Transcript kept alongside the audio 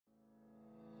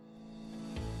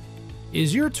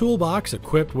Is your toolbox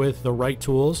equipped with the right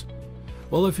tools?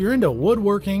 Well, if you're into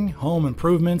woodworking, home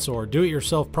improvements, or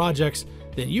do-it-yourself projects,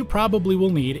 then you probably will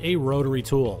need a rotary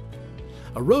tool.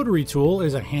 A rotary tool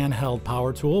is a handheld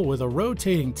power tool with a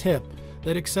rotating tip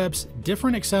that accepts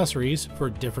different accessories for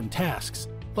different tasks,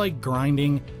 like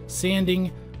grinding,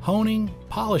 sanding, honing,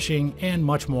 polishing, and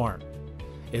much more.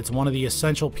 It's one of the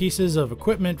essential pieces of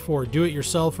equipment for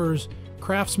do-it-yourselfers,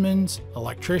 craftsmen,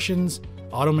 electricians,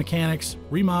 auto mechanics,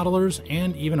 remodelers,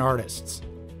 and even artists.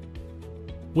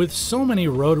 With so many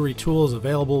rotary tools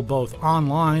available both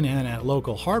online and at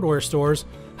local hardware stores,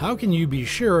 how can you be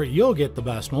sure you'll get the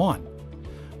best one?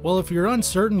 Well, if you're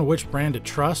uncertain which brand to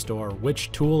trust or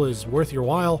which tool is worth your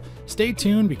while, stay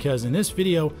tuned because in this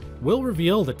video, we'll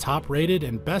reveal the top-rated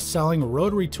and best-selling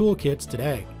rotary tool kits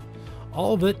today.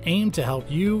 All of it aimed to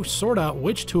help you sort out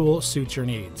which tool suits your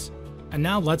needs. And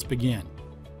now let's begin.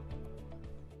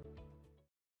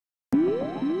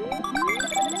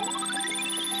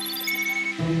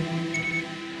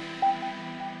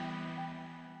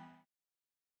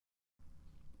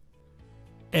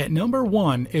 At number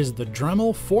 1 is the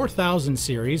Dremel 4000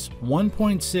 series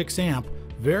 1.6 amp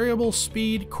variable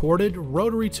speed corded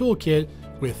rotary tool kit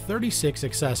with 36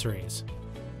 accessories.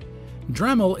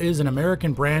 Dremel is an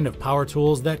American brand of power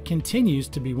tools that continues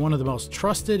to be one of the most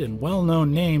trusted and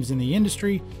well-known names in the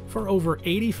industry for over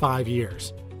 85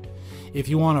 years. If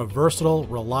you want a versatile,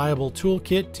 reliable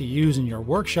toolkit to use in your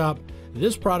workshop,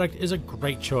 this product is a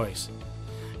great choice.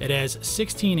 It has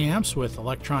 16 amps with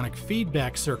electronic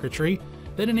feedback circuitry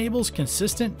that enables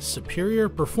consistent, superior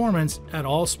performance at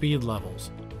all speed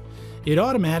levels. It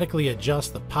automatically adjusts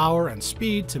the power and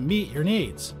speed to meet your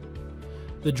needs.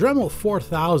 The Dremel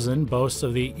 4000 boasts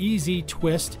of the Easy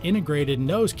Twist integrated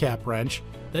nose cap wrench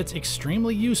that's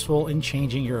extremely useful in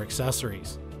changing your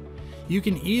accessories. You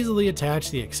can easily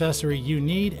attach the accessory you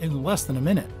need in less than a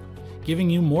minute, giving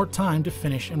you more time to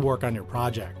finish and work on your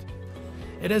project.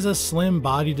 It has a slim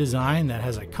body design that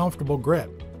has a comfortable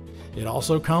grip. It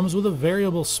also comes with a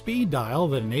variable speed dial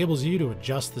that enables you to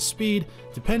adjust the speed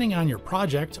depending on your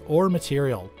project or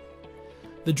material.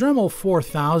 The Dremel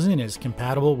 4000 is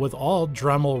compatible with all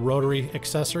Dremel rotary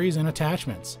accessories and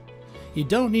attachments. You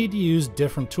don't need to use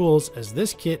different tools as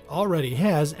this kit already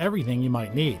has everything you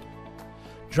might need.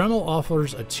 Dremel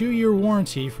offers a 2-year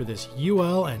warranty for this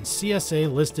UL and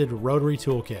CSA listed rotary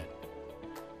toolkit.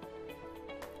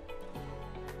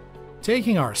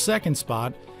 Taking our second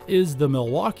spot is the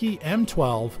Milwaukee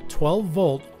M12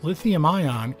 12-volt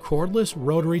lithium-ion cordless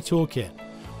rotary toolkit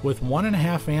with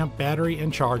 1.5 amp battery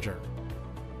and charger.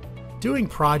 Doing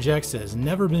projects has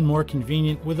never been more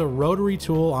convenient with a rotary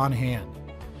tool on hand.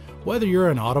 Whether you're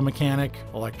an auto mechanic,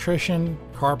 electrician,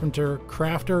 carpenter,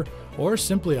 crafter, or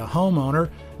simply a homeowner,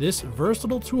 this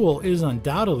versatile tool is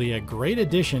undoubtedly a great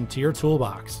addition to your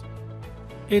toolbox.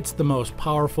 It's the most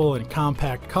powerful and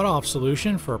compact cutoff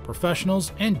solution for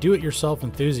professionals and do-it-yourself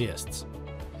enthusiasts.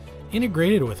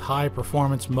 Integrated with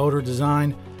high-performance motor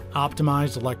design,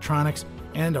 optimized electronics,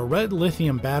 and a red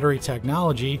lithium battery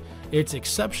technology, it's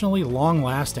exceptionally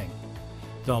long-lasting.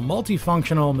 The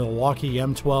multifunctional Milwaukee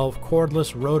M12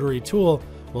 cordless rotary tool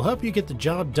will help you get the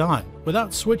job done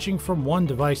without switching from one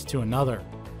device to another.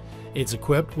 It's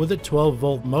equipped with a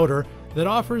 12-volt motor that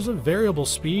offers a variable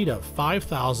speed of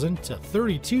 5,000 to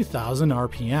 32,000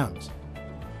 RPMs.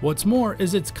 What's more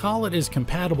is its collet is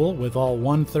compatible with all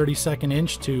 1/32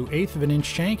 inch to 1/8 of an inch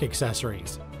shank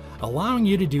accessories, allowing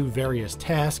you to do various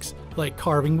tasks like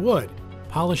carving wood,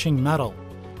 polishing metal,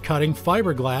 cutting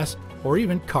fiberglass, or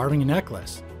even carving a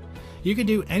necklace. You can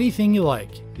do anything you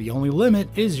like, the only limit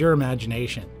is your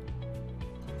imagination.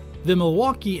 The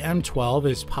Milwaukee M12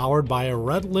 is powered by a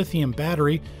red lithium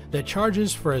battery that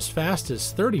charges for as fast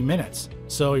as 30 minutes,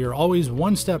 so you're always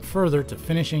one step further to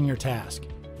finishing your task.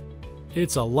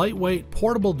 It's a lightweight,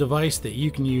 portable device that you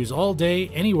can use all day,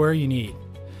 anywhere you need.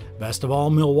 Best of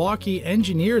all, Milwaukee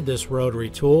engineered this rotary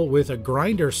tool with a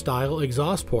grinder-style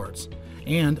exhaust ports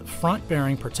and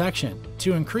front-bearing protection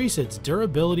to increase its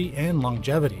durability and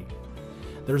longevity.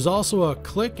 There's also a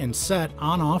click and set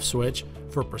on-off switch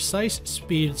for precise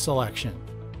speed selection.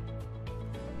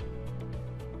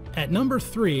 At number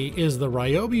 3 is the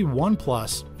Ryobi One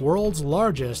Plus, world's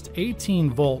largest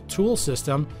 18-volt tool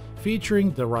system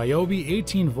featuring the Ryobi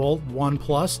 18-volt One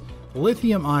Plus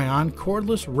lithium-ion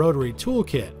cordless rotary tool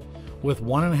kit with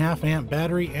 1.5 amp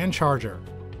battery and charger.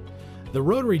 The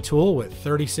rotary tool with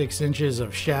 36 inches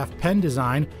of shaft pen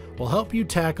design will help you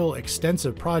tackle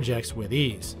extensive projects with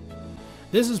ease.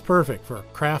 This is perfect for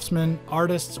craftsmen,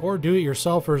 artists, or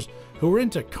do-it-yourselfers who are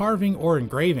into carving or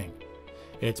engraving.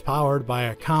 It's powered by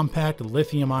a compact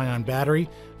lithium-ion battery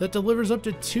that delivers up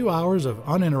to 2 hours of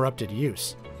uninterrupted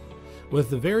use. With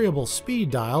the variable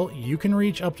speed dial, you can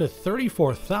reach up to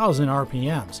 34,000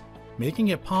 RPMs, making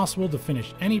it possible to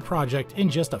finish any project in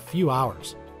just a few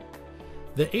hours.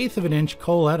 The 1/8 of an inch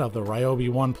collet of the Ryobi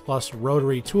 1 Plus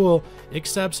rotary tool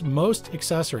accepts most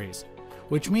accessories,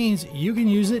 which means you can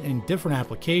use it in different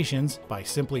applications by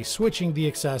simply switching the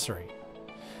accessory.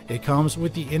 It comes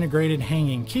with the integrated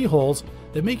hanging keyholes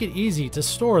that make it easy to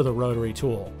store the rotary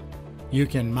tool. You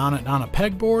can mount it on a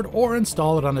pegboard or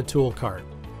install it on a tool cart.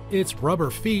 Its rubber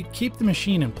feet keep the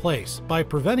machine in place by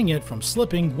preventing it from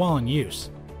slipping while in use.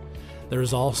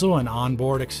 There's also an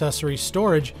onboard accessory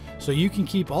storage so you can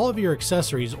keep all of your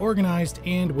accessories organized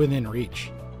and within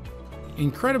reach.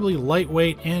 Incredibly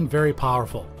lightweight and very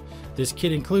powerful, this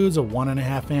kit includes a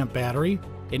 1.5 amp battery,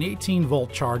 an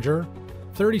 18-volt charger,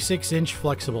 36-inch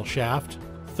flexible shaft,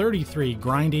 33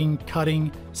 grinding,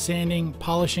 cutting, sanding,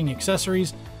 polishing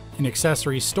accessories, an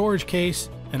accessory storage case,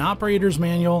 an operator's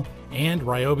manual, and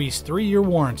Ryobi's 3-year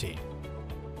warranty.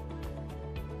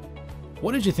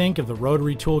 What did you think of the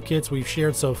rotary tool kits we've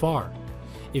shared so far?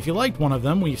 If you liked one of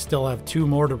them, we still have 2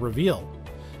 more to reveal.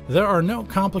 There are no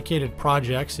complicated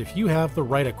projects if you have the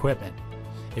right equipment.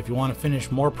 If you want to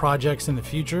finish more projects in the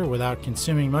future without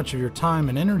consuming much of your time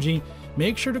and energy,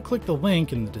 make sure to click the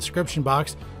link in the description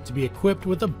box to be equipped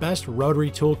with the best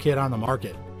rotary tool kit on the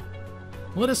market.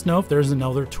 Let us know if there's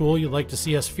another tool you'd like to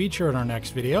see us feature in our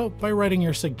next video by writing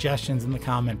your suggestions in the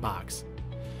comment box.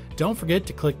 Don't forget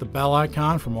to click the bell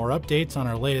icon for more updates on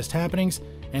our latest happenings,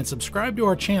 and subscribe to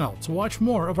our channel to watch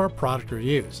more of our product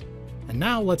reviews. And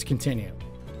now let's continue.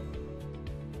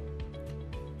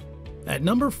 At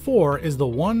number 4 is the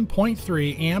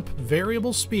 1.3 amp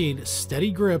variable speed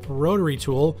steady grip rotary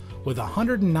tool with a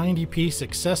 190 piece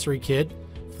accessory kit,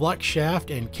 flex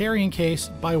shaft, and carrying case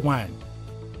by Wen.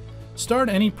 Start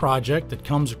any project that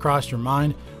comes across your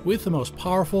mind with the most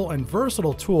powerful and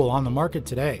versatile tool on the market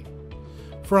today.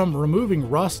 From removing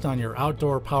rust on your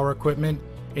outdoor power equipment,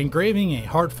 engraving a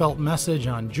heartfelt message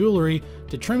on jewelry,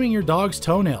 to trimming your dog's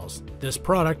toenails, this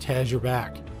product has your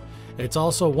back. It's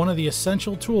also one of the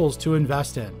essential tools to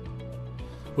invest in.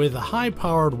 With a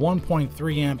high-powered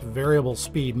 1.3 amp variable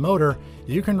speed motor,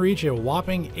 you can reach a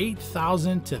whopping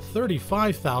 8,000 to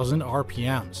 35,000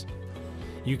 RPMs.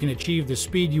 You can achieve the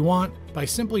speed you want by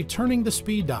simply turning the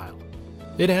speed dial.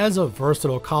 It has a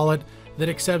versatile collet that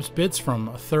accepts bits from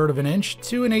 1/3 of an inch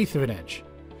to 1/8 of an inch.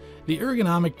 The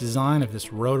ergonomic design of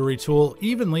this rotary tool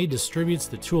evenly distributes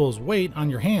the tool's weight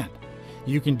on your hand.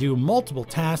 You can do multiple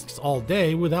tasks all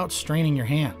day without straining your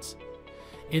hands.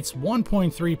 Its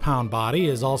 1.3 pound body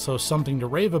is also something to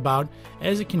rave about,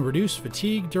 as it can reduce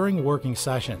fatigue during working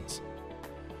sessions.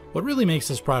 What really makes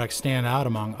this product stand out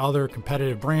among other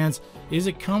competitive brands is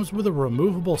it comes with a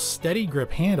removable steady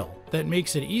grip handle that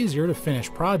makes it easier to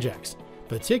finish projects,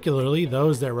 particularly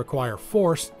those that require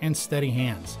force and steady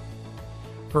hands.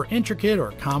 For intricate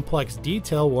or complex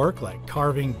detail work like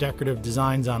carving decorative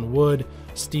designs on wood,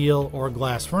 steel, or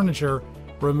glass furniture,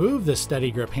 remove the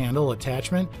steady grip handle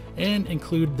attachment and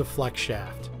include the flex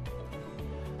shaft.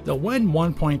 The Wen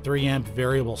 1.3 amp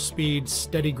variable speed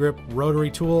steady grip rotary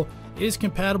tool is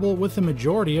compatible with the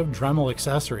majority of Dremel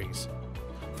accessories.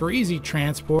 For easy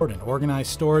transport and organized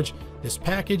storage, this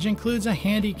package includes a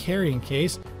handy carrying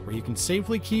case where you can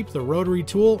safely keep the rotary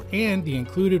tool and the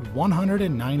included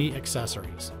 190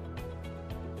 accessories.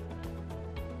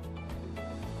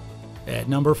 At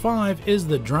number 5 is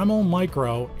the Dremel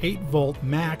Micro 8V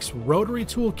Max Rotary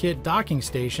Tool Kit docking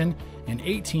station and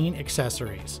 18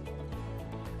 accessories.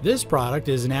 This product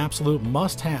is an absolute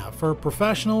must-have for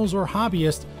professionals or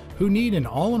hobbyists who need an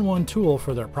all-in-one tool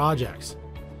for their projects.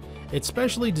 It's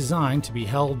specially designed to be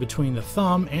held between the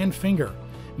thumb and finger,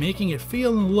 making it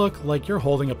feel and look like you're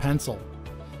holding a pencil.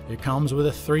 It comes with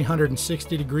a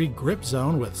 360-degree grip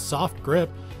zone with soft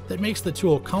grip that makes the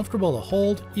tool comfortable to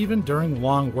hold even during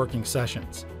long working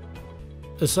sessions.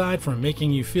 Aside from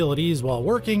making you feel at ease while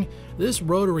working, this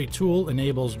rotary tool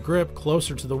enables grip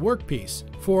closer to the workpiece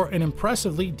for an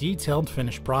impressively detailed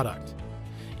finished product.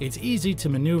 It's easy to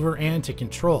maneuver and to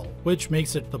control, which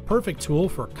makes it the perfect tool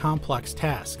for complex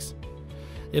tasks.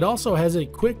 It also has a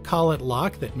quick collet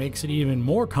lock that makes it even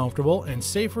more comfortable and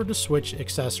safer to switch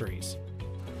accessories.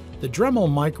 The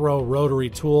Dremel Micro rotary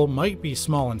tool might be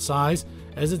small in size,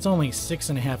 as it's only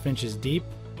 6.5 inches deep,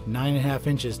 9.5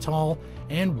 inches tall,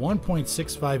 and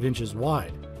 1.65 inches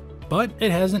wide. But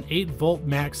it has an 8V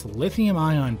max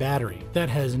lithium-ion battery that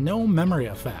has no memory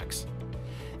effects.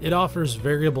 It offers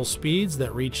variable speeds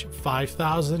that reach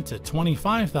 5,000 to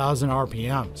 25,000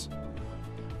 RPMs.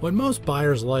 What most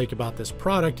buyers like about this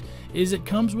product is it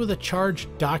comes with a charged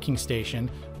docking station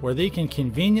where they can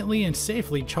conveniently and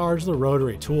safely charge the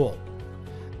rotary tool.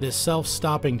 This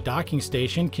self-stopping docking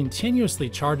station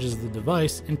continuously charges the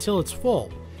device until it's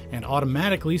full and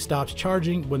automatically stops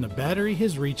charging when the battery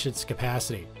has reached its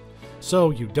capacity. So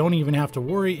you don't even have to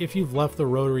worry if you've left the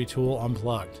rotary tool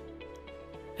unplugged.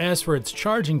 As for its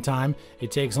charging time, it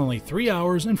takes only 3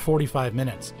 hours and 45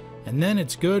 minutes, and then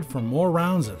it's good for more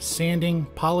rounds of sanding,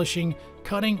 polishing,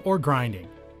 cutting, or grinding.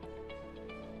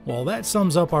 Well, that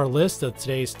sums up our list of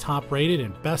today's top-rated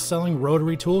and best-selling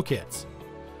rotary tool kits.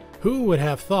 Who would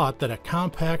have thought that a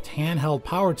compact handheld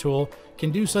power tool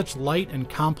can do such light and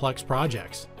complex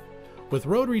projects? With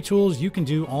rotary tools, you can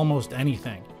do almost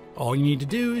anything. All you need to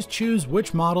do is choose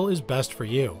which model is best for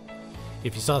you.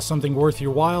 If you saw something worth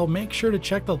your while, make sure to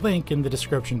check the link in the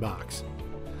description box.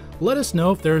 Let us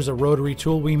know if there's a rotary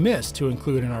tool we missed to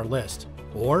include in our list,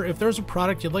 or if there's a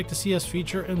product you'd like to see us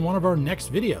feature in one of our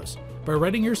next videos by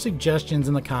writing your suggestions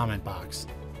in the comment box.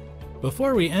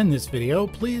 Before we end this video,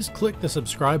 please click the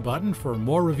subscribe button for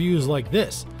more reviews like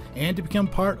this and to become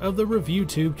part of the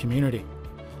ReviewTube community.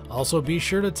 Also, be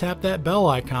sure to tap that bell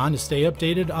icon to stay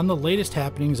updated on the latest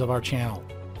happenings of our channel.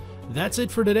 That's it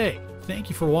for today. Thank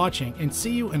you for watching and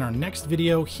see you in our next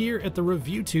video here at the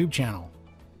ReviewTube channel.